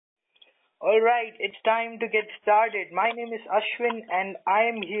All right, it's time to get started. My name is Ashwin, and I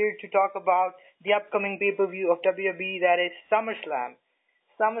am here to talk about the upcoming pay-per-view of WWE, that is SummerSlam.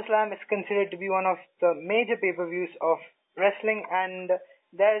 SummerSlam is considered to be one of the major pay-per-views of wrestling, and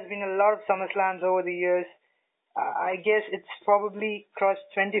there has been a lot of SummerSlams over the years. I guess it's probably crossed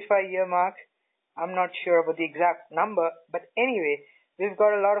 25-year mark. I'm not sure about the exact number, but anyway, we've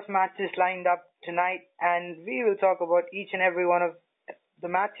got a lot of matches lined up tonight, and we will talk about each and every one of the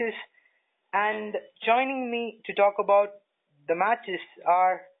matches. And joining me to talk about the matches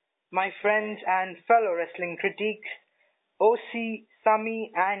are my friends and fellow wrestling critiques, Osi,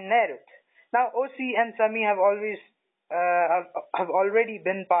 Sami, and Nairut. Now, Osi and Sami have have already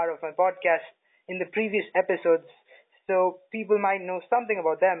been part of my podcast in the previous episodes, so people might know something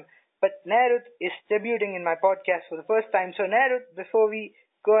about them. But Nairut is debuting in my podcast for the first time. So, Nairut, before we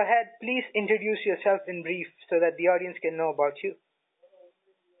go ahead, please introduce yourself in brief so that the audience can know about you.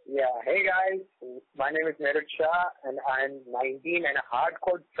 Yeah, hey guys, my name is Nairut Shah and I'm 19 and a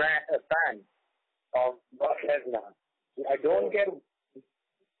hardcore fan of Brock Lesnar. I don't care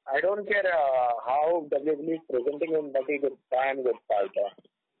how WWE is presenting him, but he's a damn good fighter.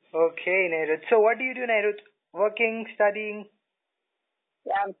 Okay, Nairut. So what do you do, Nairut? Working, studying?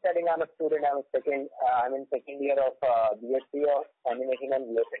 Yeah, I'm studying. I'm a student. I'm in second year of BSc of Animation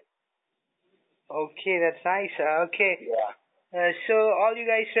and Living. Okay, that's nice. Okay. Yeah. So all you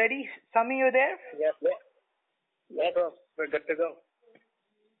guys ready? Sami, you there? Yes, bro. We're good to go.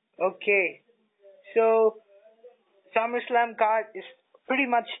 Okay. So SummerSlam card is pretty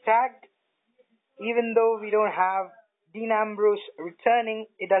much stacked. Even though we don't have Dean Ambrose returning,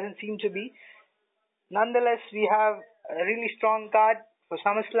 it doesn't seem to be. Nonetheless, we have a really strong card for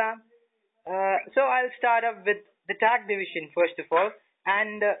SummerSlam. So I'll start up with the tag division first of all.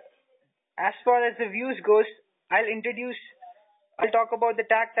 And as far as the views goes, I'll talk about the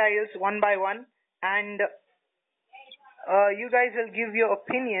tag titles one by one, and you guys will give your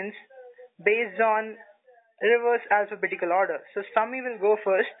opinions based on reverse alphabetical order. So Sami will go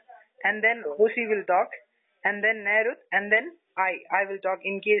first, and then Osi will talk, and then Nairut, and then I will talk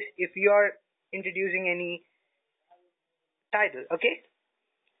in case if you are introducing any title. Okay?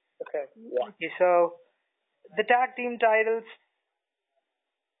 Okay. Yeah. Okay, so the tag team titles,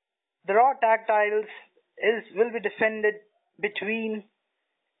 the Raw tag titles will be defended between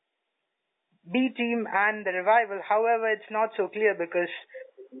B Team and the Revival. However, it's not so clear because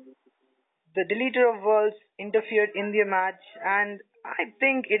the Deleter of Worlds interfered in the match, and I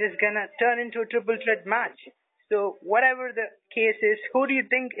think it is gonna turn into a triple threat match. So whatever the case is, who do you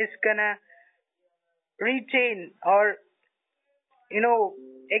think is gonna retain or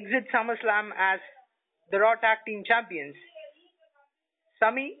exit SummerSlam as the Raw Tag Team Champions?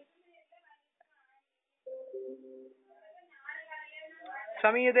 Sami?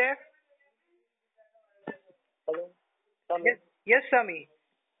 Sami, you there? Hello? Yes, Sami.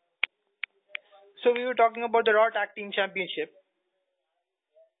 So we were talking about the Raw Tag Team Championship.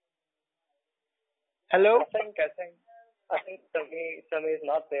 Hello? I think Sami is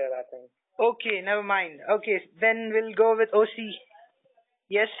not there, I think. Okay, never mind. Okay, then we'll go with OC.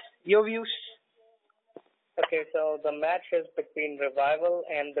 Yes, your views? Okay, so the match is between Revival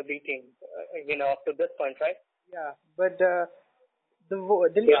and the B Team, up to this point, right? Yeah, but the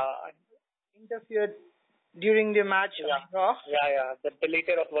interfered during the match. Yeah. Raw. Yeah. The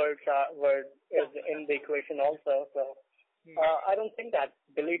deleter of words word is in the equation also. So I don't think that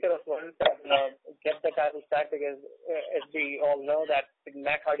deleter of words get the title back because as we all know that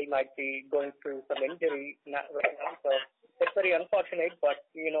Matt Hardy might be going through some injury right now. So it's very unfortunate, but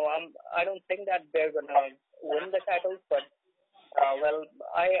I don't think that they're gonna win the titles, but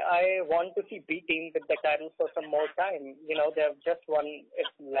I want to see B Team with the titles for some more time. They've just won it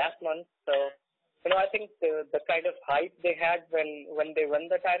last month, so I think the kind of hype they had when they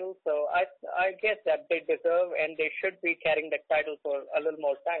won the title. So I guess that they deserve and they should be carrying the title for a little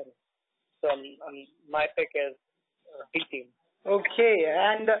more time. So my pick is B Team. Okay,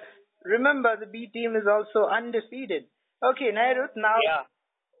 and remember the B Team is also undefeated. Okay, Nairut, now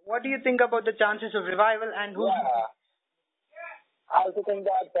what do you think about the chances of Revival and who? Yeah. I also think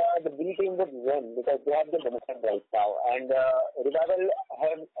that the B Team would win because they have the momentum right now, and Revival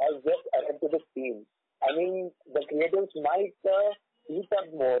has just added to the team. I mean, the creatives might heat up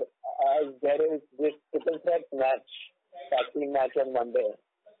more as there is this triple threat match, tag team match on Monday.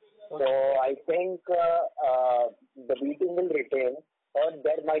 So I think the B Team will retain, or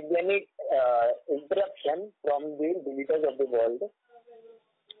there might be any interruption from the Deleters of the World.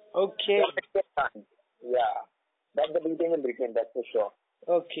 Okay. Yeah. But the B Team will retain, that's for sure.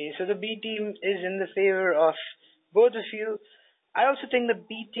 Okay, so the B Team is in the favor of both of you. I also think the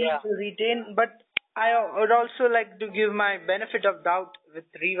B team Yeah. will retain, but I would also like to give my benefit of doubt with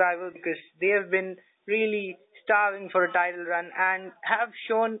Revival because they have been really starving for a title run and have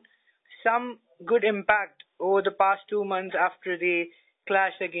shown some good impact over the past 2 months after they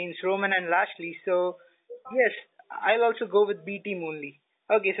clashed against Roman and Lashley. So, yes, I'll also go with B team only.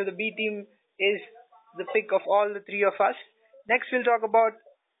 Okay, so the B team is the pick of all the three of us. Next, we'll talk about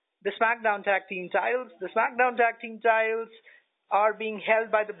the SmackDown Tag Team titles. The SmackDown Tag Team titles are being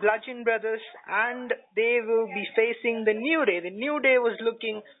held by the Bludgeon Brothers and they will be facing the New Day. The New Day was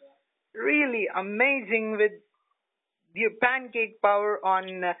looking really amazing with the pancake power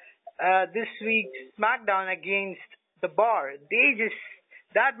on this week's SmackDown against the Bar.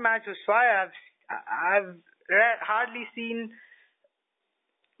 That match was fire. Hardly seen,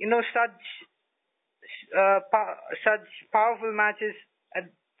 such powerful matches at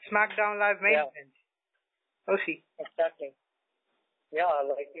SmackDown Live main Yeah. event. Osi. Exactly. Yeah,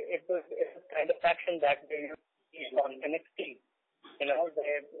 like it was kind of action that they used on NXT.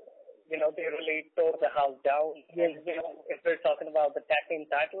 They really tore the house down. Yes. And if we're talking about the tag team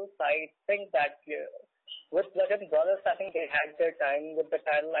titles, I think that with Bludgeon Brothers, I think they had their time with the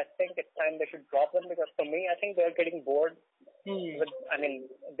title. I think it's time they should drop them because for me, I think they're getting bored. They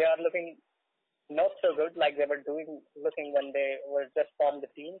are looking not so good like they were looking when they were just formed the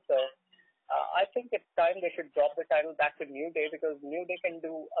team. So I think it's time they should drop the title back to New Day because New Day can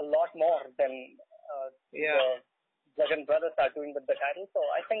do a lot more than Yeah. the Bludgeon Brothers are doing with the title. So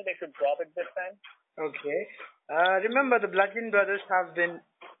I think they should drop it this time. Okay. Remember, the Bludgeon Brothers have been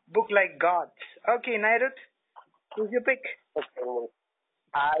booked like gods. Okay, Nairut, who's your pick? Okay.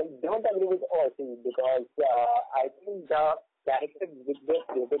 I don't agree with Osi because I think the character which they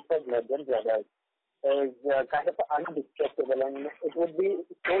created for Bludgeon Brothers is kind of undestructible and it would be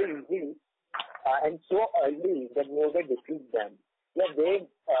so easy and so early that New Day defeat them. Yeah,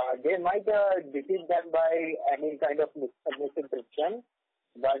 they might defeat them by any kind of misinterpretation,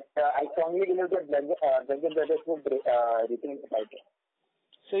 but I strongly believe that Bludgeon Brothers would retain the title.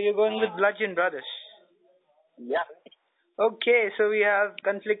 So you're going with Bludgeon Brothers. Yeah. Okay, so we have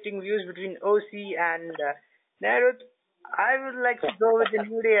conflicting views between OC and Nairut. I would like to go with the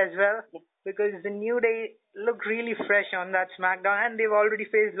New Day as well because the New Day look really fresh on that SmackDown and they've already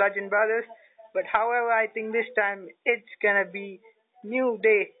faced Bludgeon Brothers. But however, I think this time it's gonna be New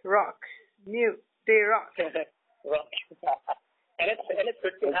Day rocks. New Day rocks. Well, and it's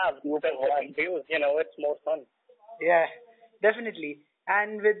good to have different views. It's more fun. Yeah, definitely.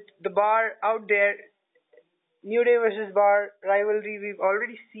 And with the Bar out there, New Day versus Bar rivalry we've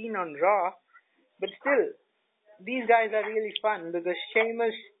already seen on Raw, but still, these guys are really fun because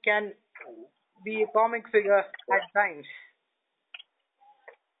Sheamus can be a comic figure at times.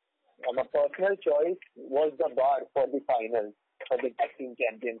 My personal choice was the Bar for the finals for the tag team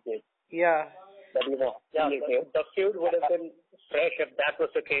championship. Yeah. But yeah, the feud would have been fresh if that was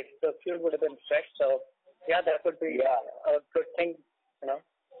the case. The feud would have been fresh. So yeah, that would be a good thing.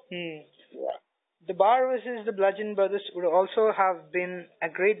 Yeah. The Bar versus the Bludgeon Brothers would also have been a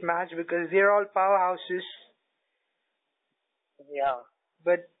great match because they're all powerhouses. Yeah.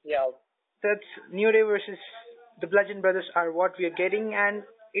 But yeah, that's New Day versus the Bludgeon Brothers are what we are getting, and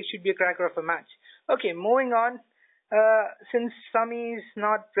it should be a cracker of a match. Okay, moving on. Since Sami is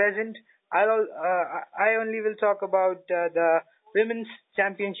not present, I only will talk about the women's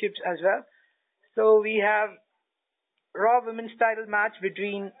championships as well. So we have Raw Women's title match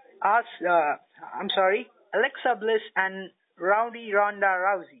between Alexa Bliss and Rowdy Ronda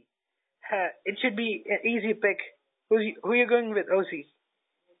Rousey. It should be an easy pick. Who are you going with, OC?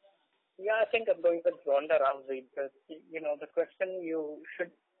 Yeah, I think I'm going with Ronda Rousey because, the question you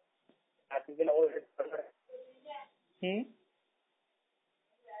should have, if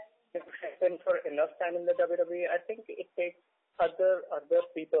she's been for enough time in the WWE, I think it takes other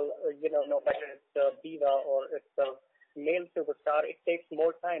people, no matter it's a diva or it's a male superstar, it takes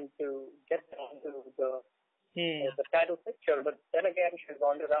more time to get onto the title picture. But then again, she's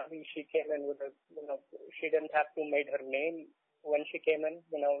Ronda Rousey. She came in with she didn't have to make her name when she came in.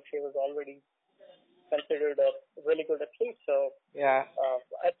 She was already considered a really good athlete. So yeah,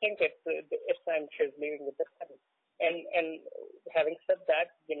 I think it's time she's leaving with the title. And having said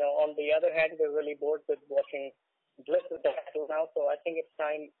that, on the other hand, we're really bored with watching Bliss with the title now. So I think it's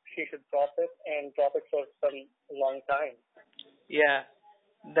time she should drop it and drop it for some long time. Yeah,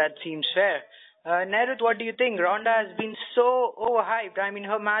 that seems fair. Nairut, what do you think? Ronda has been so overhyped. I mean,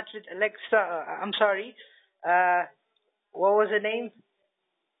 her match with Alexa, what was her name?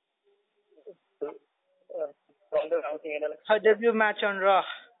 Ronda Rousey and Alexa. Her debut match on Raw.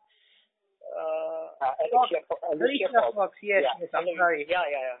 Fox. Alicia Alicia Fox. Fox. Yes, Yeah. yes. I'm sorry.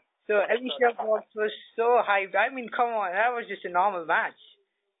 Yeah. So Alicia Fox was so hyped. I mean, come on, that was just a normal match.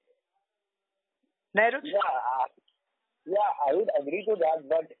 Nairut? Yeah, I would agree to that,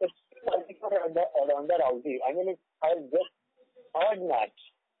 but it's like for Ronda Rousey. I mean, it's her just third match.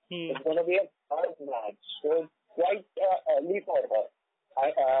 It's going to be a third match, so it's quite early for her.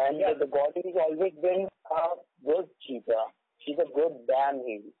 And the body has always been a good cheater. She's a good damn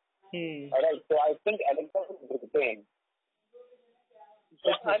heel. Alright, so I think Alexa will retain.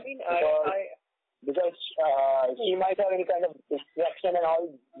 I mean, because she might have any kind of distraction and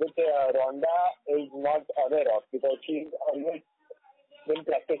all, which Ronda is not aware of, because she's always been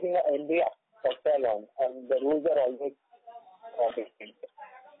practicing NBA for so long, and the rules are always consistent.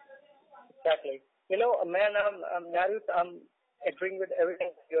 Exactly. You know, man, Nairut, I'm agreeing with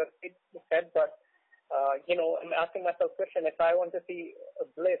everything you have said, but you know, I'm asking myself a question. If I want to see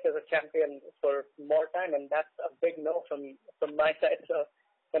Bliss as a champion for more time, and that's a big no from my side. So,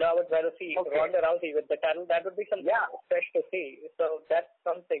 you know, I would rather see Ronda Rousey with the title. That would be something fresh to see. So that's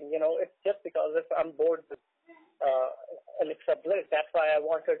something. You know, it's just because if I'm bored with Alexa Bliss, that's why I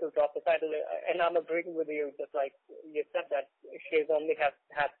want her to drop the title. And I'm agreeing with you, just like you said that she's only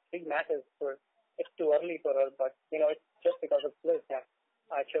had 3 matches. For it's too early for her, but you know, it's just because of Bliss that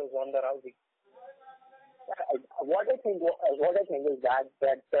I chose Ronda Rousey. What I think is that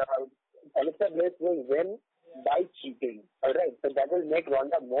Alexa Bliss will win by cheating. All right, so that will make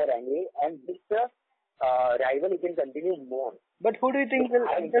Ronda more angry, and this rivalry can continue more. But who do you think will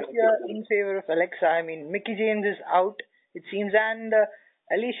interfere in favor of Alexa? I mean, Mickie James is out, it seems, and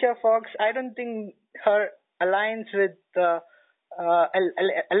Alicia Fox, I don't think her alliance with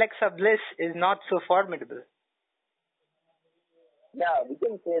Alexa Bliss is not so formidable. Yeah, we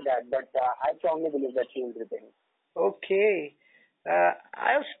can say that, but I strongly believe that she will retain. Okay.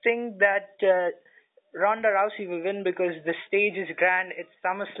 I also think that Ronda Rousey will win because the stage is grand, it's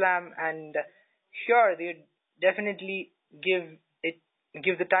SummerSlam, and sure, they definitely give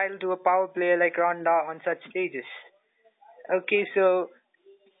the title to a power player like Ronda on such stages. Okay, so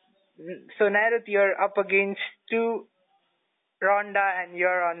Nairut, you're up against 2 Ronda and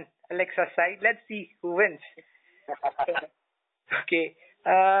you're on Alexa's side. Let's see who wins. Okay.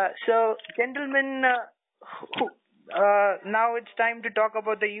 So, gentlemen, now it's time to talk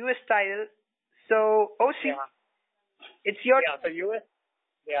about the US title. So, Osi, it's your...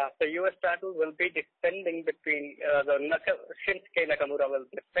 The US title will be defending between Shinsuke Nakamura will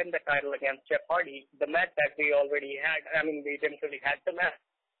defend the title against Jeff Hardy. The match that we already had, I mean, we didn't really had the match.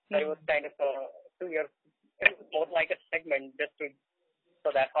 It was kind of it was more like a segment just so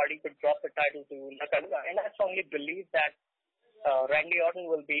that Hardy could drop the title to Nakamura. And I strongly believe that Randy Orton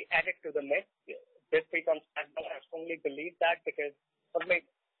will be added to the mix this week on SmackDown. I strongly believe that because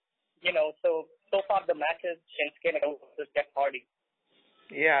you know, so far the matches Shinsuke Nakamura versus Jeff Hardy.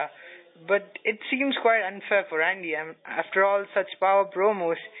 Yeah, but it seems quite unfair for Randy. After all such power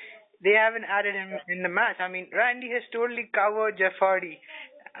promos, they haven't added him in the match. I mean, Randy has totally covered Jeff Hardy,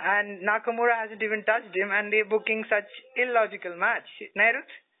 and Nakamura hasn't even touched him, and they're booking such illogical match. Nairut?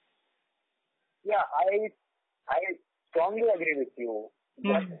 Yeah, I strongly agree with you.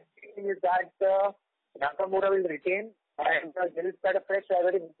 But the thing is that Nakamura will retain, and there is quite a fresh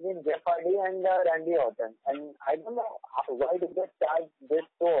rivalry between Jeff Hardy and Randy Orton. And I don't know why did they start this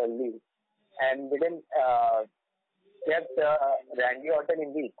so early and didn't get Randy Orton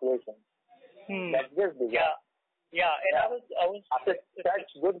in the equation. That's just bizarre. Yeah, and I was after such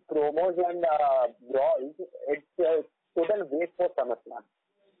good promos and brawls, it's total waste for SummerSlam.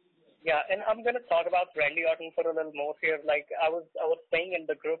 Yeah, and I'm gonna talk about Randy Orton for a little more here. Like I was saying in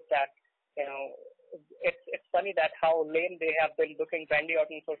the group that, you know, it's funny that how lame they have been booking Randy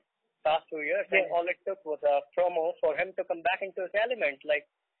Orton for past 2 years, and all it took was a promo for him to come back into his element. Like,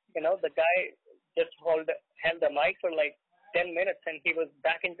 you know, the guy just held the mic for like 10 minutes and he was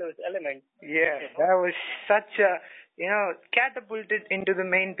back into his element. Yeah, you know? That was such a, you know, catapulted into the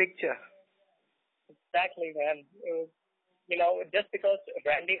main picture. Exactly, man. It was, you know, just because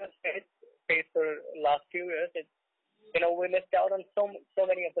Randy was faced for last few years, you know, we missed out on so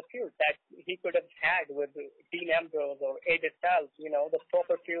many of the feuds that he could have had with Dean Ambrose or AJ Styles, you know, the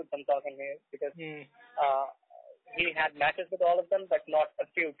proper feuds I'm talking here, because he had matches with all of them, but not a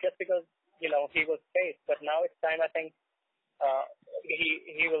feud, just because, you know, he was faced. But now it's time, I think,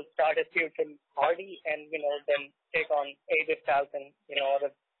 he will start his feud from Hardy and, you know, then take on AJ Styles and, you know,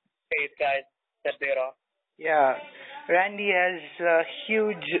 other face guys that there are. Yeah, Randy has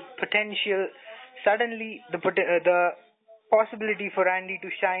huge potential. Suddenly, the possibility for Randy to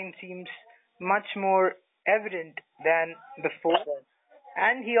shine seems much more evident than before.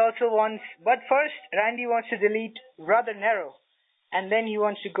 And he also wants, but first, Randy wants to delete Brother Nero, and then he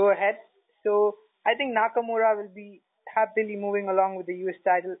wants to go ahead. So I think Nakamura will be happily moving along with the US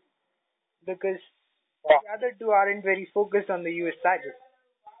title because the other two aren't very focused on the US title.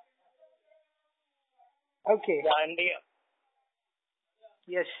 Okay. Yeah, and the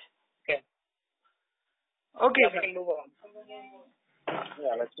Yes. okay. Okay. Yeah, we can move on.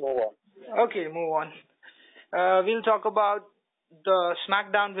 Yeah, let's move on. Okay, move on. We'll talk about the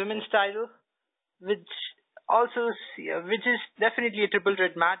SmackDown Women's title, which which is definitely a triple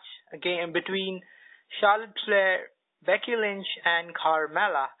threat match again between Charlotte Flair, Becky Lynch, and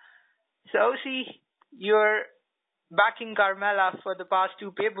Carmella. So, see, you're backing Carmella for the past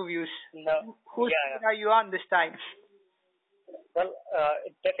two pay-per-views. No. Whose Yeah, side are you on this time? Well,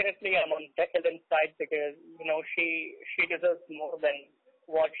 definitely I'm on Becky Lynch's side because she deserves more than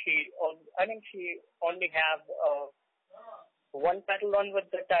what she. I think she only have one title run with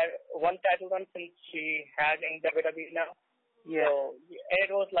one title run since she had in WWE now. Yeah. So and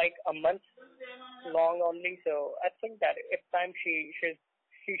it was like a month long only. So I think that it's time she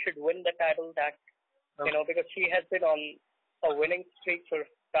should win the title. That because she has been on a winning streak for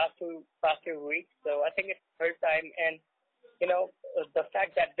past few weeks. So I think it's her time. And the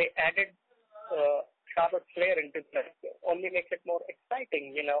fact that they added Charlotte Flair into this only makes it more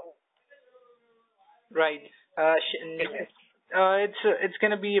exciting. Right. It's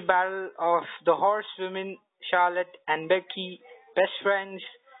gonna be a battle of the horsewomen, Charlotte and Becky, best friends,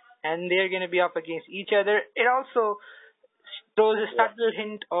 and they're gonna be up against each other. It also throws a subtle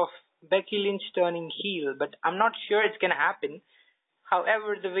hint of Becky Lynch turning heel, but I'm not sure it's gonna happen.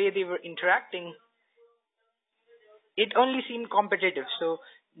 However, the way they were interacting, it only seemed competitive, so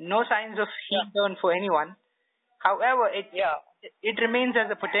no signs of heel turn for anyone. However, it remains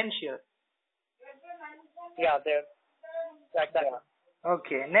as a potential. Yeah, there. Exactly.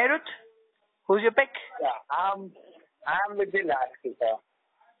 Okay, Nairut, who's your pick? Yeah, I'm with the last speaker.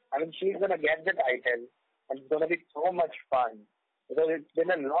 I mean, she's gonna get the title, and it's gonna be so much fun because it's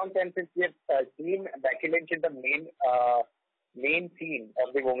been a long time since we have seen Becky Lynch in the main scene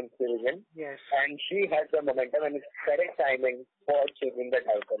of the women's division. Yes. And she has the momentum and it's correct timing for chasing the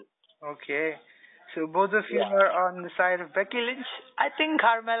title. Okay. So both of you are on the side of Becky Lynch. I think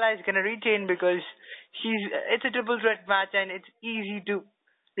Carmella is gonna retain because it's a triple threat match and it's easy to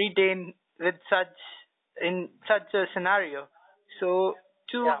retain with in such a scenario. So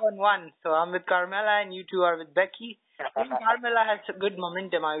 2-on-1. So I'm with Carmella and you two are with Becky. I think Carmella has a good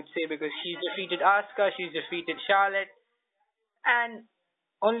momentum, I would say, because she's defeated Asuka, she's defeated Charlotte, and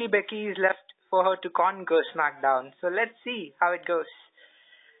only Becky is left for her to conquer SmackDown. So let's see how it goes.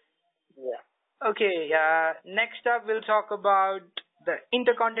 Yeah. Okay, next up we'll talk about the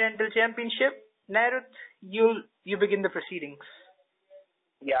Intercontinental Championship. Nairut, you begin the proceedings.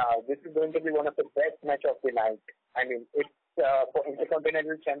 Yeah, this is going to be one of the best match of the night. I mean, it's for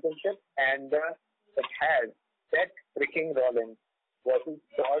Intercontinental Championship, and it has Seth freaking Rollins versus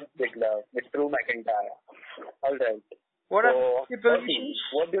Dolph Ziggler with Drew McIntyre. All right. What are stipulations?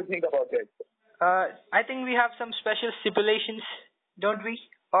 What do you think about it? I think we have some special stipulations, don't we?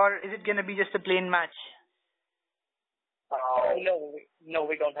 Or is it going to be just a plain match? No,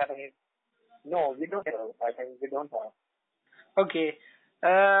 we don't have any. No, we don't have. I think we don't have. Okay.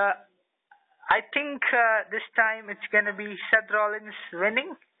 I think this time it's going to be Seth Rollins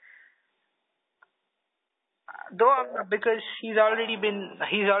winning. Though because he's already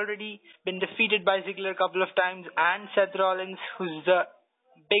been defeated by Ziggler a couple of times, and Seth Rollins, who's the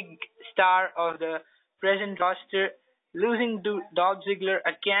big star of the present roster, losing to Dolph Ziggler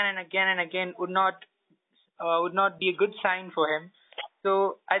again and again and again would not be a good sign for him.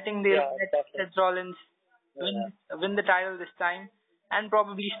 So I think they'll let Seth Rollins win the title this time and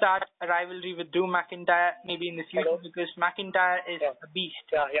probably start a rivalry with Drew McIntyre maybe in the future because McIntyre is a beast.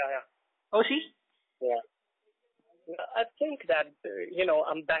 Yeah. Osi? Yeah. I think that,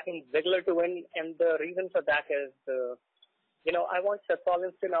 I'm backing Ziggler to win, and the reason for that is, I want Seth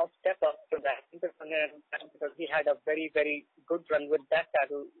Rollins to now step up to that Intercontinental title because he had a very, very good run with that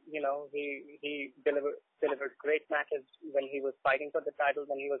title. He delivered great matches when he was fighting for the title,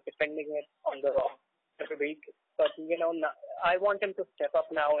 when he was defending it on the Raw every week. But, I want him to step up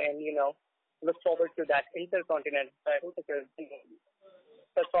now and, look forward to that Intercontinental title because,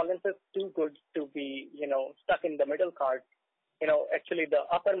 Seth Rollins is too good to be, stuck in the middle card. Actually the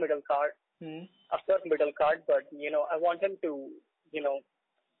upper middle card, but, I want him to,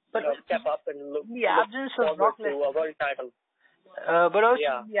 step up and look forward to a world title. But also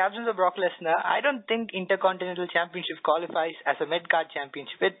in the absence of Brock Lesnar, I don't think Intercontinental Championship qualifies as a mid-card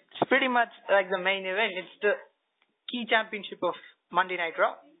championship. It's pretty much like the main event. It's the key championship of Monday Night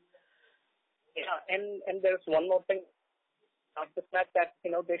Raw. Yeah, and there's one more thing of this match that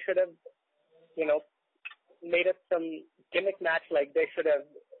they should have made it some gimmick match. Like they should have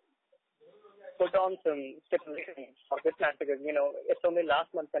put on some stipulations for this match because it's only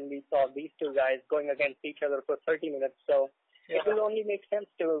last month when we saw these two guys going against each other for 30 minutes. So it will only make sense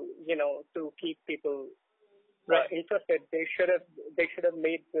to to keep people interested. They should have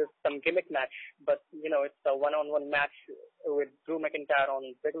made this some gimmick match, but it's a one-on-one match with Drew McIntyre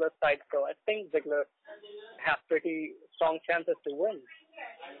on Ziggler's side. So I think Ziggler has pretty strong chances to win.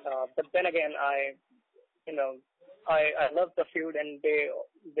 But then again, I love the feud, and they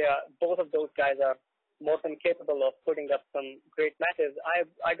are both of those guys are more than capable of putting up some great matches.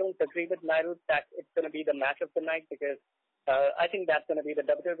 I don't agree with Nairut that it's going to be the match of the night because I think that's going to be the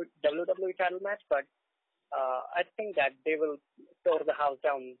WWE title match, but I think that they will tear the house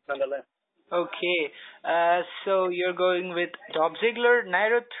down nonetheless. Okay, so you're going with Dolph Ziggler,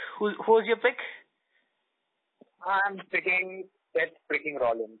 Nairut. Who's your pick? I'm picking Seth freaking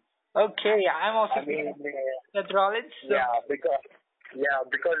Rollins. Okay, I'm also picking Seth Rollins. So.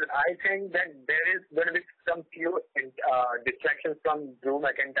 Because I think that there is going to be some few distractions from Drew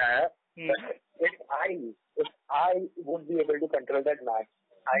McIntyre. But if I would be able to control that match,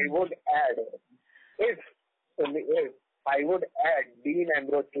 I would add if I would add Dean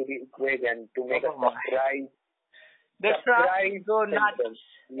Ambrose to the equation to make a surprise. Surprise go nuts.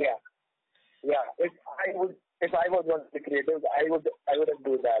 Yeah. If I was one of the creators, I would have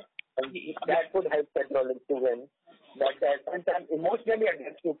do that. And that would help Seth Rollins to win. But sometimes emotionally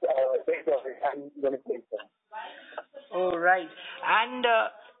against to take it, I'm going to take them. Oh, right. And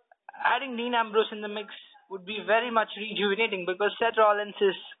adding Dean Ambrose in the mix would be very much rejuvenating because Seth Rollins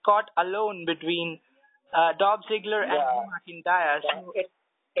is caught alone between Dolph Ziggler and Drew McIntyre. So it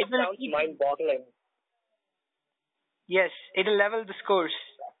sounds mind-boggling. Yes, it'll level the scores.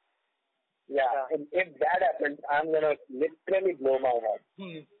 Yeah, and if that happens, I'm going to literally blow my head.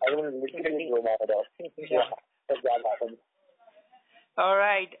 I will literally blow my head off. Yeah, if that happens. All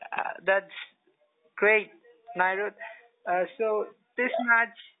right, that's great, Nairut. So this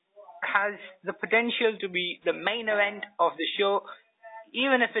match has the potential to be the main event of the show.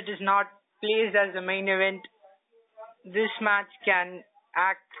 Even if it is not placed as the main event, this match can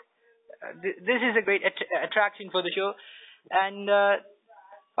act. This is a great attraction for the show. And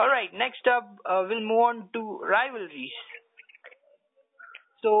all right, next up, we'll move on to rivalries.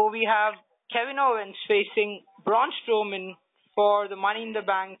 So we have Kevin Owens facing Braun Strowman for the Money in the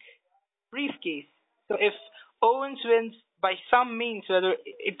Bank briefcase. So if Owens wins by some means, whether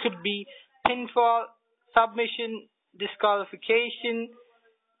it could be pinfall, submission, disqualification,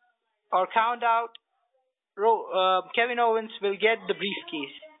 or count out, Kevin Owens will get the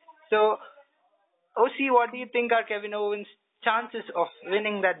briefcase. So, OC, what do you think are Kevin Owens' chances of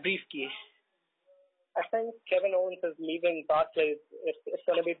winning that briefcase? I think Kevin Owens is leaving Barclays. It's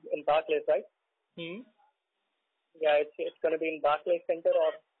going to be in Barclays, right? Yeah, it's going to be in Barclays Center,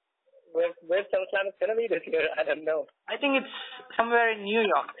 or where SummerSlam is going to be this year. I don't know. I think it's somewhere in New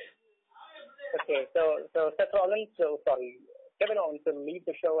York. Okay, so Kevin Owens will leave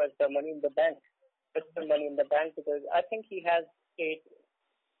the show as the Money in the Bank. It's the Money in the Bank because I think he has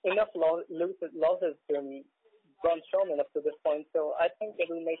enough losses from Braun Strowman up to this point. So I think it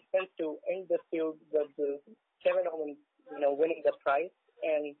will make sense to end this feud with Kevin Owens, winning the prize.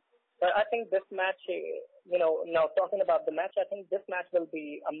 But I think this match, now talking about the match, I think this match will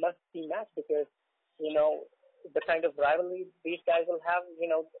be a must-see match because, the kind of rivalry these guys will have,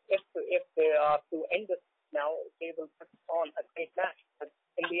 if they are to end this now, they will put on a great match. But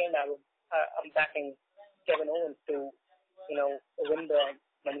in the end, I'm backing Kevin Owens to, win the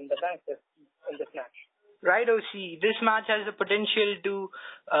Money in the Bank in this match. Right, OC. This match has the potential to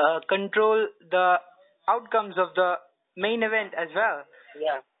control the outcomes of the main event as well.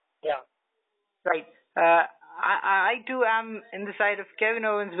 Yeah. Right. I too am in the side of Kevin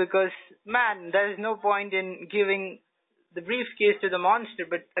Owens because, man, there is no point in giving the briefcase to the monster,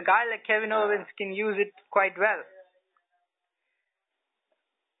 but a guy like Kevin Owens can use it quite well.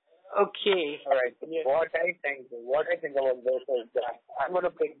 Okay. All right. What I think about this is that I'm going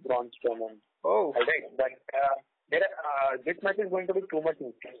to pick Braun Strowman. Oh. All right. But this match is going to be too much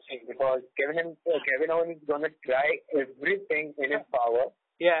interesting because Kevin Owens is going to try everything in his power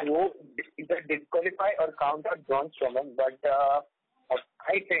to either disqualify or count out Braun Strowman. But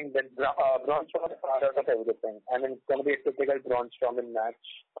I think that Braun Strowman is part of everything. I mean, it's going to be a typical Braun Strowman match.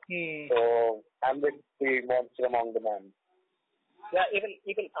 So I'm with the monster among the men. Yeah,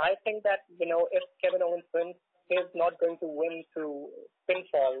 even I think that, if Kevin Owens wins, he's not going to win through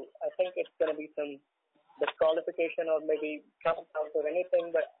pinfall. I think it's going to be some disqualification or maybe count out or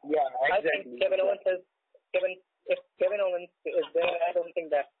anything. But Yeah, I exactly. think if Kevin Owens is there, I don't think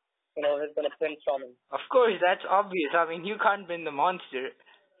that he's going to pin Strowman. Of course, that's obvious. I mean, you can't win the monster,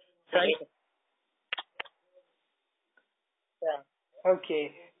 right? Yeah.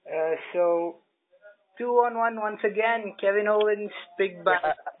 Okay. So 2-on-1 once again. Kevin Owens picked by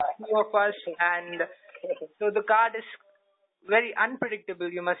two of us, and so the card is very unpredictable,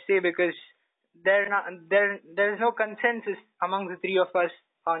 you must say, because there is no consensus among the three of us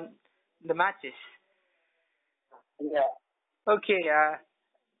on the matches. Yeah. Okay.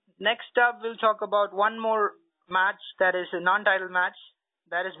 Next up, we'll talk about one more match that is a non-title match.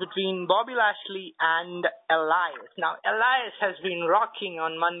 That is between Bobby Lashley and Elias. Now, Elias has been rocking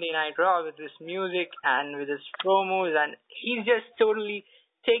on Monday Night Raw with his music and with his promos, and he's just totally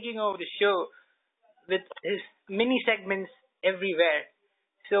taking over the show with his mini segments everywhere.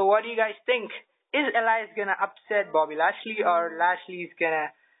 So, what do you guys think? Is Elias gonna upset Bobby Lashley, or Lashley's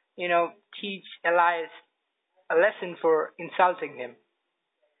gonna, teach Elias a lesson for insulting him?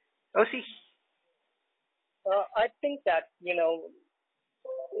 Osi? I think that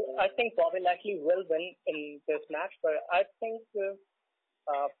I think Bobby Lashley will win in this match, but I think the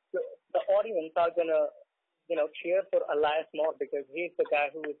audience are gonna cheer for Elias more because he's the guy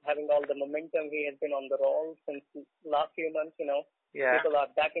who is having all the momentum. He has been on the roll since last few months. Yeah. People are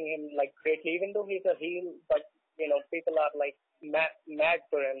backing him like greatly, even though he's a heel, but people are like mad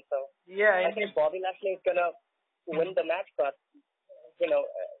for him. So Yeah, I think Bobby Lashley is gonna win the match, but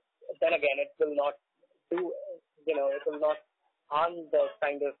then again, it will not it will not harm the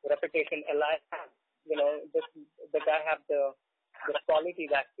kind of reputation Elias has. The guy have the quality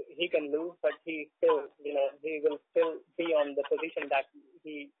that he can lose, but he still, he will still be on the position that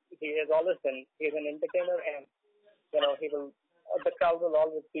he has always been. He's an entertainer, and the crowd will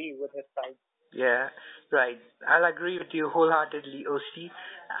always be with his side. Yeah, right. I'll agree with you wholeheartedly, OC.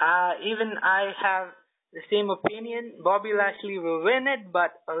 Even I have the same opinion. Bobby Lashley will win it,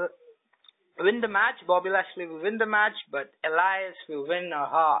 but win the match. Bobby Lashley will win the match, but Elias will win our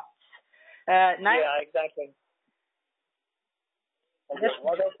hearts. Yeah, exactly.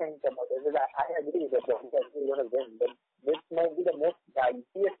 What I think about it is that I agree that Bobby Lashley is going to win, but this might be the most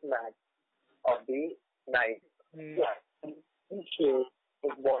diciest match of the night. Yeah,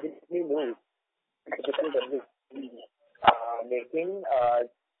 if Bobby Lashley lose, making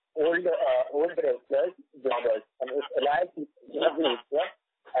old wrestlers jobbers, and if Elias loses,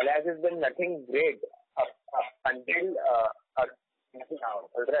 Elias has been nothing great up until now,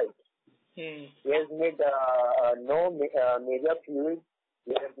 alright? He has made no major feud.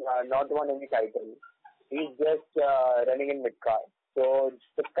 He has not won any title. He's just running in mid-card. So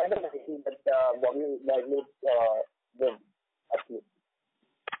it's kind of nice that Bobby Lashley win, actually.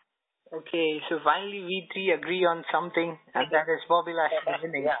 Okay, so finally we three agree on something, and that is Bobby Lashley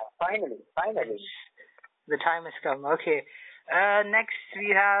winning. Yeah, finally. The time has come. Okay. Next we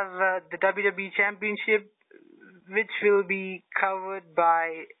have the WWE Championship, which will be covered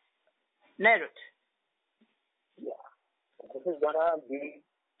by Nairut. Yeah. This is gonna be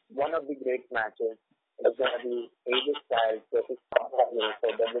one of the great matches. It's gonna be AJ Styles versus Tom Hardy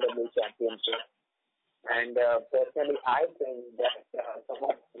for WWE Championship. And personally, I think that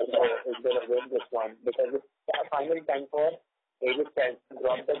someone is gonna win this one because it's finally time for AJ Styles to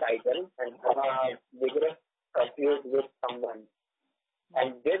drop the title and have a vigorous confused with someone.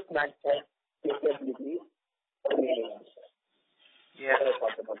 And this match has capability for winning. Yeah.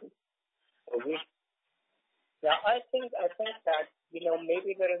 Yeah, I think that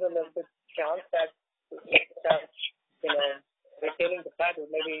maybe there is a little bit chance that retaining the title,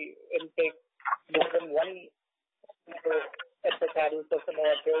 maybe it'll take more than one at the title for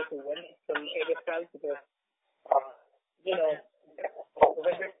Samoa Joe to win from AJ Styles because he's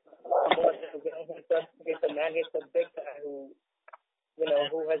a man, he's a big guy who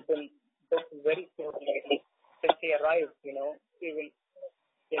has been booked very slowly lately since he arrived, even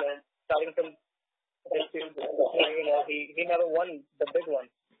starting from this field, he never won the big one.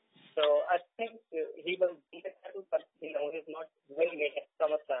 So I think he will beat the title, but he's not winning it at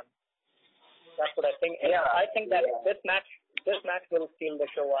SummerSlam. That's what I think. And yeah, I think that this match will steal the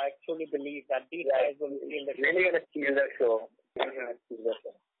show. I truly believe that these guys will steal the show. Really gonna steal the show.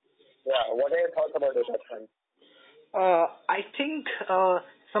 Yeah, what are your thoughts about this, Ashwin? I think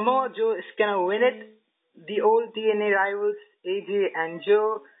Samoa Joe is gonna win it. The old TNA rivals AJ and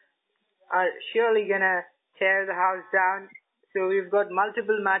Joe are surely gonna tear the house down. So we've got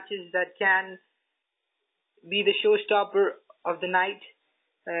multiple matches that can be the showstopper of the night.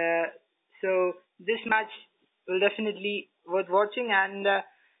 So this match will definitely worth watching. And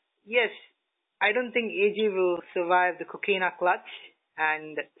yes, I don't think AJ will survive the cocaina clutch,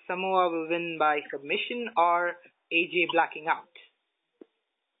 and Samoa will win by submission or AJ blacking out.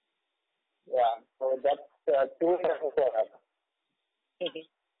 Yeah, so that's two in a row.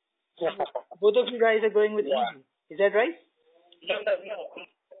 Both of you guys are going with Yeah. AJ. Is that right? No.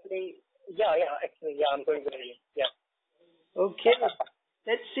 Actually, I'm going with you. Yeah. Okay.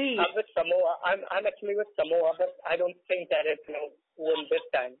 Let's see. I'm with Samoa. I'm actually with Samoa, but I don't think that it will win this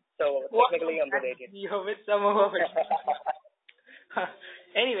time. So technically, I'm with AJ. You're with Samoa.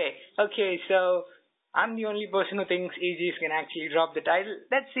 Anyway, okay, so I'm the only person who thinks AJ can actually drop the title.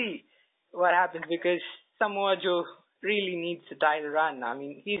 Let's see what happens because Samoa Joe really needs a title run. I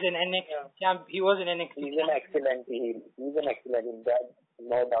mean, he's an NXT champ. He was an NXT. He's an excellent heel. He's an excellent heel. There's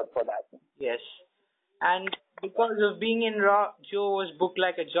no doubt for that. Yes. And because of being in Raw, Joe was booked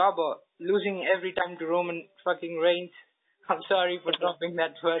like a jobber, losing every time to Roman fucking Reigns. I'm sorry for dropping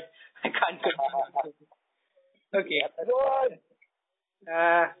that word. I can't control it. Okay. Good.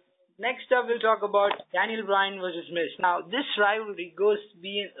 Next up, we'll talk about Daniel Bryan versus Miz. Now, this rivalry goes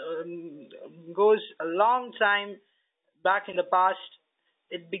a long time back in the past.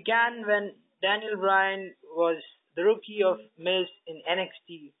 It began when Daniel Bryan was the rookie of Miz in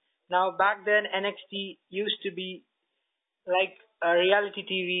NXT. Now, back then, NXT used to be like a reality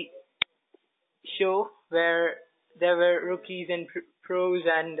TV show where there were rookies and pros,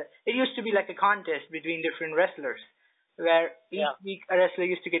 and it used to be like a contest between different wrestlers, where each week a wrestler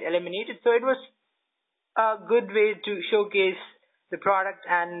used to get eliminated. So it was a good way to showcase the product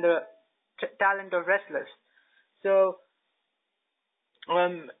and the talent of wrestlers. So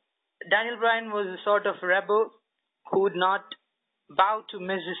Daniel Bryan was a sort of rebel who would not bow to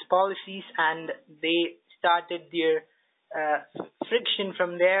Miz's policies, and they started their friction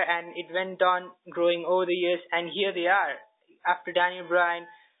from there, and it went on growing over the years, and here they are. After Daniel Bryan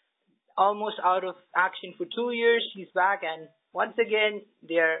almost out of action for 2 years, he's back, and once again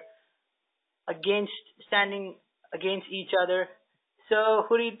they're standing against each other. So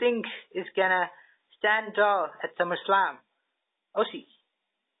who do you think is gonna stand tall at SummerSlam? Osi.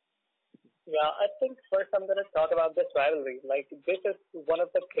 Yeah, I think first I'm going to talk about this rivalry. Like, this is one of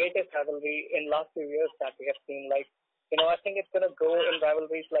the greatest rivalry in last few years that we have seen. Like, I think it's going to go in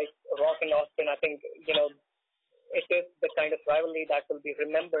rivalries like Rock and Austin. I think, it is the kind of rivalry that will be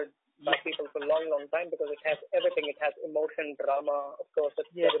remembered by people for a long, long time because it has everything. It has emotion, drama, of course,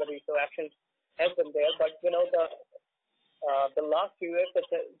 it's WWE, so action has been there. But, the last few years,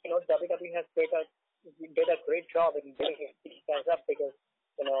 WWE has did a great job in building these guys up because,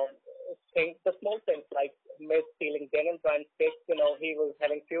 the small things like Miz stealing Daniel Bryan's kick, he was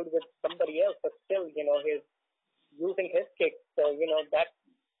having feud with somebody else, but still, he's using his kick. So, that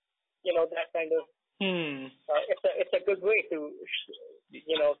kind of, it's a good way to,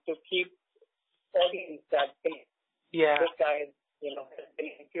 to keep audience that this guy is, has been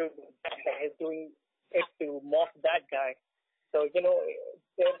in feud with that guy, is doing it to mock that guy. So,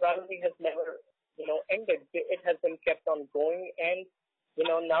 their rivalry has never, ended. It has been kept on going, and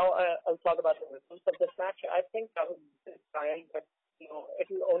now I'll talk about the results of this match. I think that was fine, but it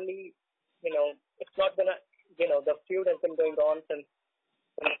will only, it's not gonna, the feud has been going on since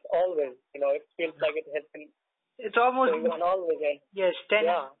always. It feels like it has been. It's almost going on always. Yes, 7,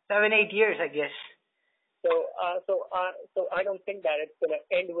 8 years, I guess. So I don't think that it's gonna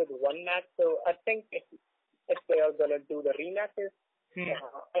end with one match. So I think if they are gonna do the rematches.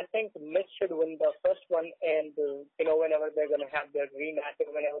 I think Miz should win the first one, and whenever they're gonna have their rematch,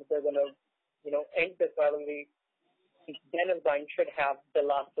 whenever they're gonna end this rivalry, Daniel Bryan should have the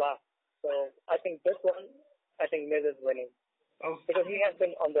last laugh. So I think this one, I think Miz is winning because he has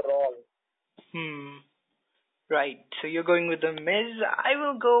been on the roll. Right. So you're going with the Miz. I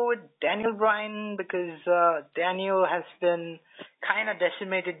will go with Daniel Bryan because Daniel has been kind of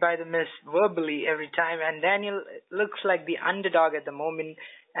decimated by the Miz verbally every time, and Daniel looks like the underdog at the moment,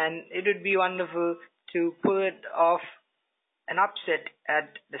 and it would be wonderful to pull it off an upset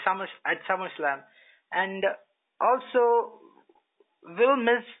at SummerSlam. And also, will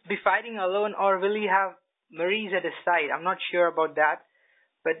Miz be fighting alone, or will he have Maryse at his side? I'm not sure about that.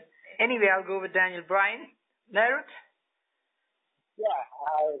 But anyway, I'll go with Daniel Bryan. Nairut?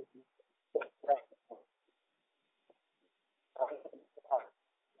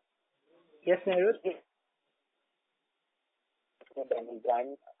 Yes, Nairut? Daniel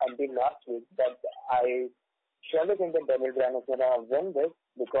Bryan until last week, but I surely think that Daniel Bryan is going to win this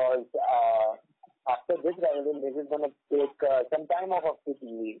because after this rivalry, Miz is going to take some time off of the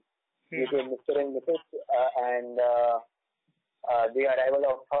TV due to Mr. and Mrs. And the arrival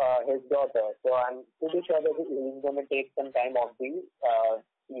of his daughter. So I'm pretty sure that he's going to take some time off the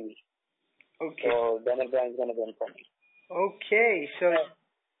TV. Okay. So Daniel Bryan's gonna win for me. Okay. So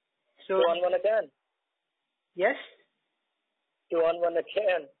 2-on-1 again. yes. 2-on-1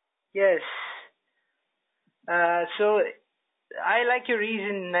 again. Yes. So I like your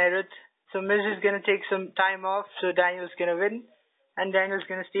reason, Nairut. So Miz is gonna take some time off, so Daniel's gonna win, and Daniel's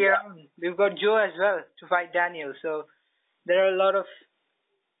gonna stay around. We've got Joe as well to fight Daniel, so there are a lot of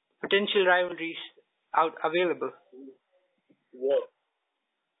potential rivalries out available. Yes.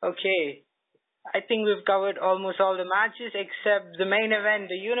 Okay. I think we've covered almost all the matches except the main event,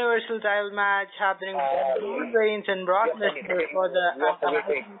 the Universal title match happening with Roman Reigns and Brock Lesnar for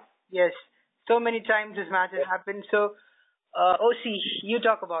the yes. So many times this match has happened. So, OC, you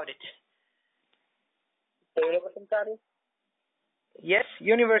talk about it. The Universal title? Yes,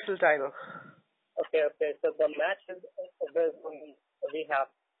 Universal title. Okay. So the match is we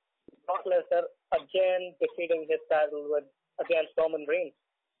have Brock Lesnar again defeating his title against Roman Reigns.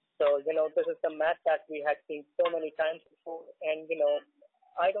 So, this is the match that we had seen so many times before. And,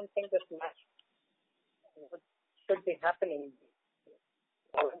 I don't think this match should be happening.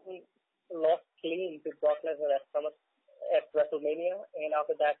 He lost clean to Brock Lesnar at WrestleMania. And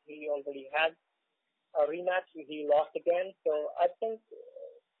after that, he already had a rematch. He lost again. So, I think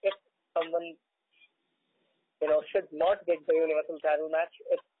if someone, should not get the Universal title match,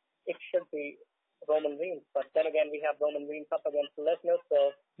 it should be Roman Reigns. But then again, we have Roman Reigns up against Lesnar.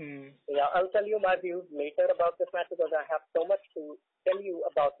 So, yeah, I'll tell you my views later about this match because I have so much to tell you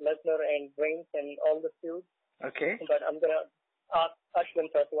about Lesnar and Reigns and all the feuds. Okay. But I'm going to ask Ashwin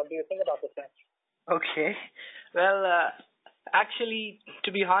first. What do you think about this match? Okay. Well, actually,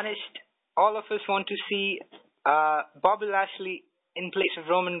 to be honest, all of us want to see Bobby Lashley in place of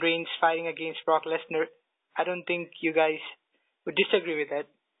Roman Reigns fighting against Brock Lesnar. I don't think you guys would disagree with that.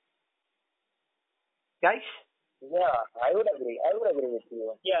 Guys? Yeah, I would agree with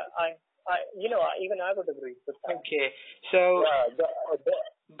you. Yeah, even I would agree with that. Okay, so Yeah,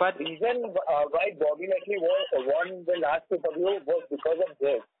 but reason why Bobby Lashley won the last pay-per-view was because of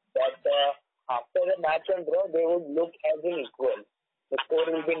this. That after the match on Raw, they would look as an equal. The score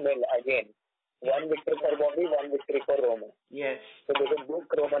will be nil again. One victory for Bobby, one victory for Roman. yes. So they would book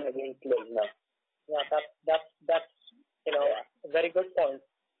Roman against Lesnar. Yeah, that's a very good point.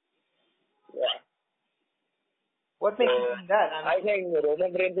 Yeah. What makes you think that? I think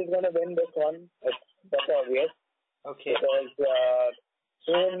Roman Reigns is going to win this one. That's obvious. Okay. Because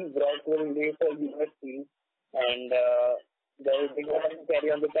soon Brock will leave for UFC and they will be going to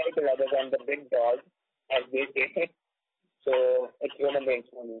carry on the title other than the big dog, as they say. So it's Roman Reigns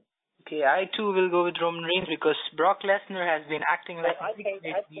for me. Okay, I too will go with Roman Reigns because Brock Lesnar has been acting like I think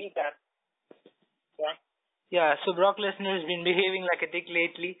that. Yeah. Yeah, so Brock Lesnar has been behaving like a dick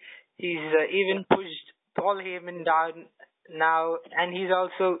lately. He's even pushed Paul Heyman down now, and he's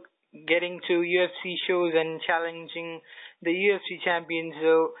also getting to UFC shows and challenging the UFC champion.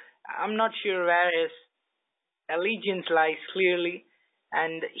 So I'm not sure where his allegiance lies clearly,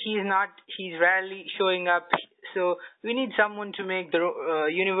 and he's rarely showing up. So we need someone to make the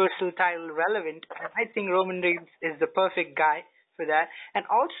Universal title relevant, and I think Roman Reigns is the perfect guy for that. And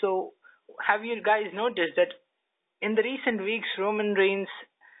also, have you guys noticed that in the recent weeks, Roman Reigns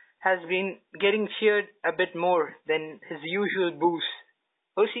has been getting cheered a bit more than his usual boos?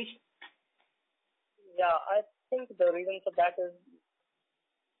 OC? Yeah, I think the reason for that is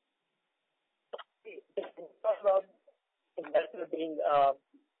about Lesnar being a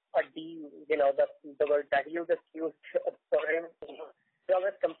D, the word that you just used for him. He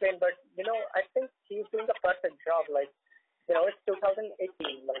always complain, but I think he's doing a perfect job. Like, it's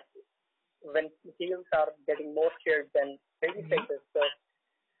 2018, like when heels are getting more cheered than baby faces.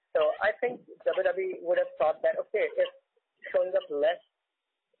 So I think WWE would have thought that, okay, if showing up less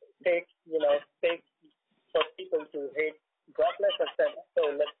takes for people to hate Brock Lesnar,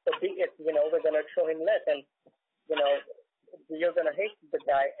 so be it, we're going to show him less and, you're going to hate the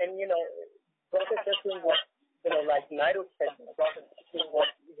guy. And, Brock is just doing what, like Nairut said, Brock is doing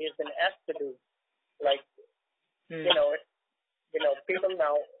what he's been asked to do. Like, people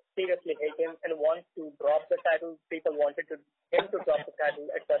now seriously hate him and want to drop the title. People wanted him to drop the title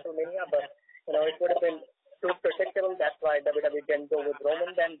at WrestleMania, but it would have been too predictable. That's why WWE didn't go with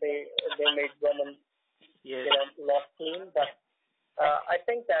Roman. Then they made Roman, lost clean. But I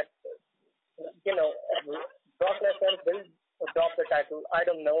think that Brock Lesnar will drop the title. I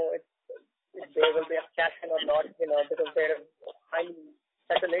don't know if there will be a cash in or not. Because they're highly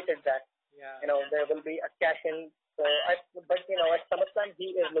speculated that there will be a cash in. So but at SummerSlam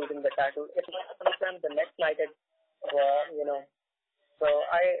he is losing the title. If not SummerSlam, the next night at Raw, So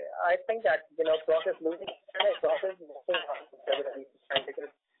I think that Brock is losing and Brock is losing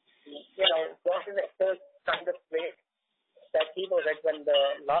Brock Lesnar still kind of played that he was at when the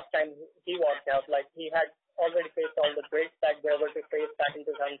last time he walked out. Like, he had already faced all the greats that they were to face back in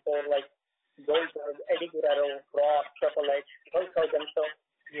 2004, like Goldberg, Eddie Guerrero, Rock, Triple H, Hulk Hogan. So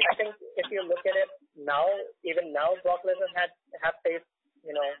I think if you look at it now, even now, Brock Lesnar have faced,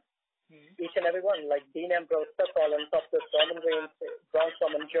 each and every one, like Dean Ambrose, Seth Rollins, of course, Roman Reigns, Braun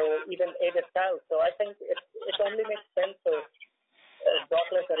Strowman, Joe, even AJ Styles. So I think it only makes sense for Brock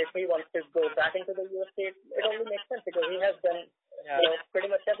Lesnar, if he wants to go back into the UFC, it only makes sense because he has done, pretty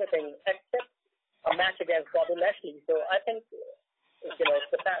much everything except a match against Bobby Lashley. So I think, if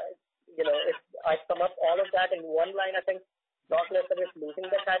I sum up all of that in one line, I think Brock Lesnar is losing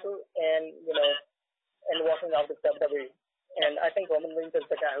the title and walking out of WWE. And I think Roman Reigns is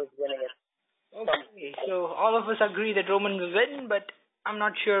the guy who's winning it. Okay, so all of us agree that Roman will win, but I'm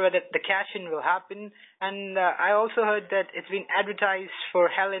not sure whether the cash-in will happen. And I also heard that it's been advertised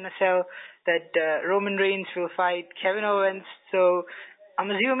for Hell in a Cell that Roman Reigns will fight Kevin Owens. So I'm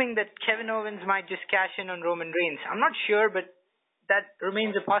assuming that Kevin Owens might just cash in on Roman Reigns. I'm not sure, but that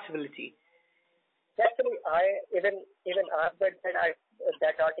remains a possibility. Actually, even I've read that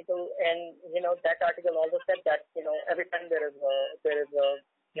article, and that article also said that every time there is a they're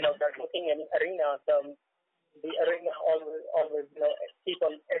looking in arena, the arena always keep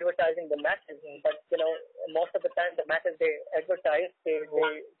on advertising the matches, but most of the time the matches they advertise they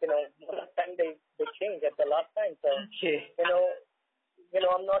most of the time they change at the last time. So I'm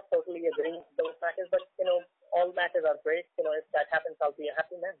not totally agreeing with those matches, but all matches are great. If that happens, I'll be a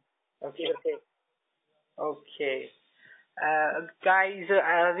happy man. Okay. Guys,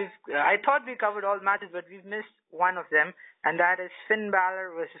 I thought we covered all matches, but we've missed one of them, and that is Finn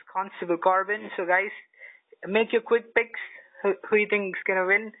Balor versus Constable Corbin. So, guys, make your quick picks. Who you think is gonna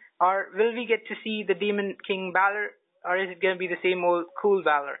win, or will we get to see the Demon King Balor, or is it gonna be the same old cool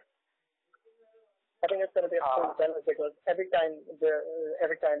Balor? I think it's gonna be a cool Balor because every time the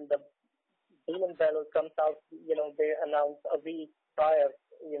Demon Balor comes out, they announce a week prior.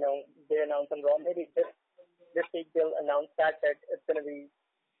 They announce on Raw. Maybe this week they'll announce that it's going to be,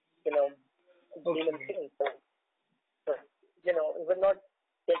 Demon King. So we're not,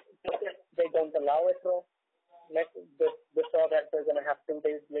 they don't allow it, bro. They saw that they're going to have 3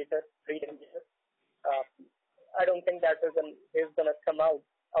 days later. I don't think that he's going to come out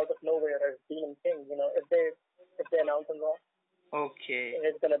of nowhere as Demon King. If they announce on Raw. Okay.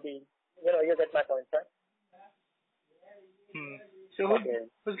 It's going to be, you get my point, right? So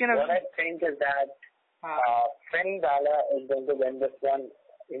who's going to... What I think is that Finn Balor is going to win this one.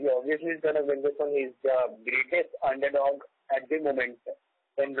 He obviously is going to win this one. He's the greatest underdog at the moment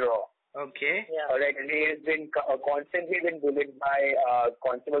in Raw. Okay. Yeah. All right. And he has been constantly bullied by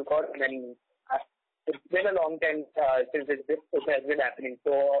Constable Corbin, and it's been a long time since this has been happening.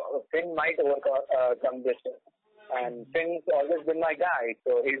 So Finn might overcome this. And Finn's always been my guy,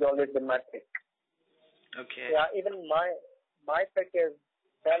 so he's always been my pick. Okay. Yeah, even my pick is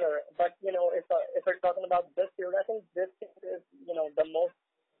Balor, but if we're talking about this feud, I think this is the most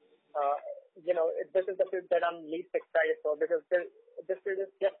this is the feud that I'm least excited for because this feud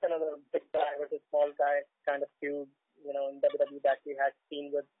is just another big guy versus small guy kind of feud in WWE that we had seen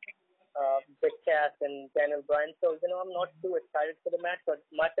with Big Cass and Daniel Bryan. So I'm not too excited for the match, but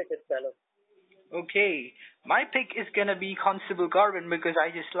my pick is Balor. Okay, my pick is gonna be Constable Corbin because I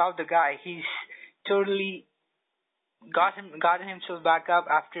just love the guy. He's totally gotten himself back up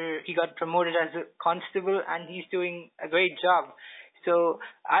after he got promoted as a constable, and he's doing a great job. So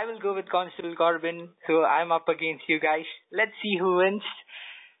I will go with Constable Corbin. So I'm up against you guys. Let's see who wins.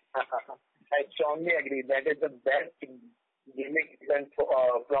 I strongly agree. That is the best gimmick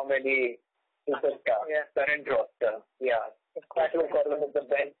from any superstar. Yeah. Current roster. Yeah. Constable Corbin is the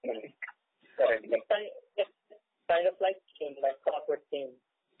best gimmick currently. It's kind of like corporate team.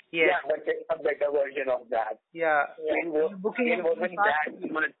 Yes. Yeah, but it's a better version of that. Yeah. It wasn't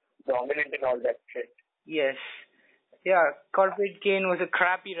that much dominant and all that shit. Yes. Yeah, Corporate Kane was a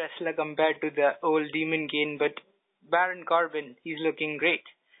crappy wrestler compared to the old Demon Kane, but Baron Corbin, he's looking great.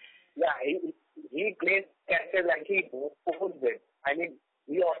 Yeah, he plays character like he owns it. I mean,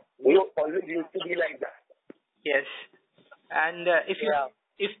 we always used to be like that. Yes. And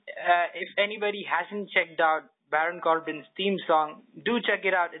if anybody hasn't checked out Baron Corbin's theme song, do check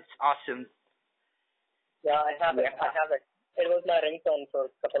it out. It's awesome. Yeah, I have it. It was my ringtone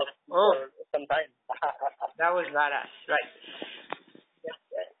for some time. That was badass, right? Yes.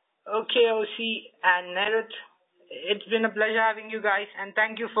 Okay, Osi and Nairut, it's been a pleasure having you guys, and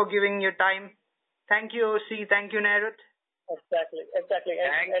thank you for giving your time. Thank you, Osi. Thank you, Nairut. Exactly. And Thank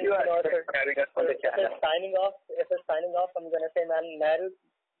you for having us on the channel. If it's signing off, I'm gonna say, man, Nairut,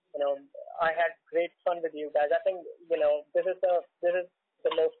 I had great fun with you guys. I think this is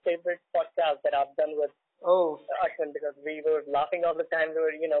the most favorite podcast that I've done with Ashwin, because we were laughing all the time. We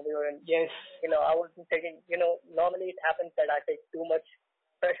were in. Yes. I wasn't taking. Normally it happens that I take too much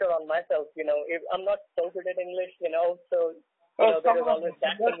pressure on myself. If I'm not so good at English, so there is always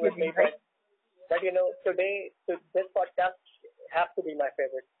that thing with me. But today this podcast has to be my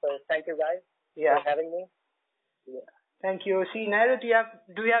favorite. So thank you guys for having me. Yeah. Thank you. See, Nairut, do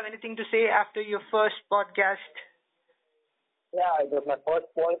you have anything to say after your first podcast? Yeah, it was my first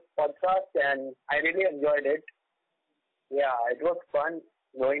podcast and I really enjoyed it. Yeah, it was fun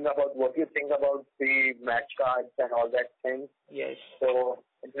knowing about what you think about the match cards and all that thing. Yes. So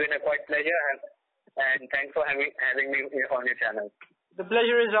it's been a quite pleasure and thanks for having me on your channel. The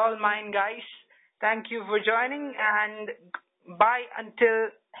pleasure is all mine, guys. Thank you for joining and bye until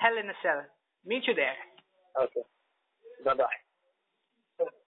Hell in a Cell. Meet you there. Okay. Bye-bye.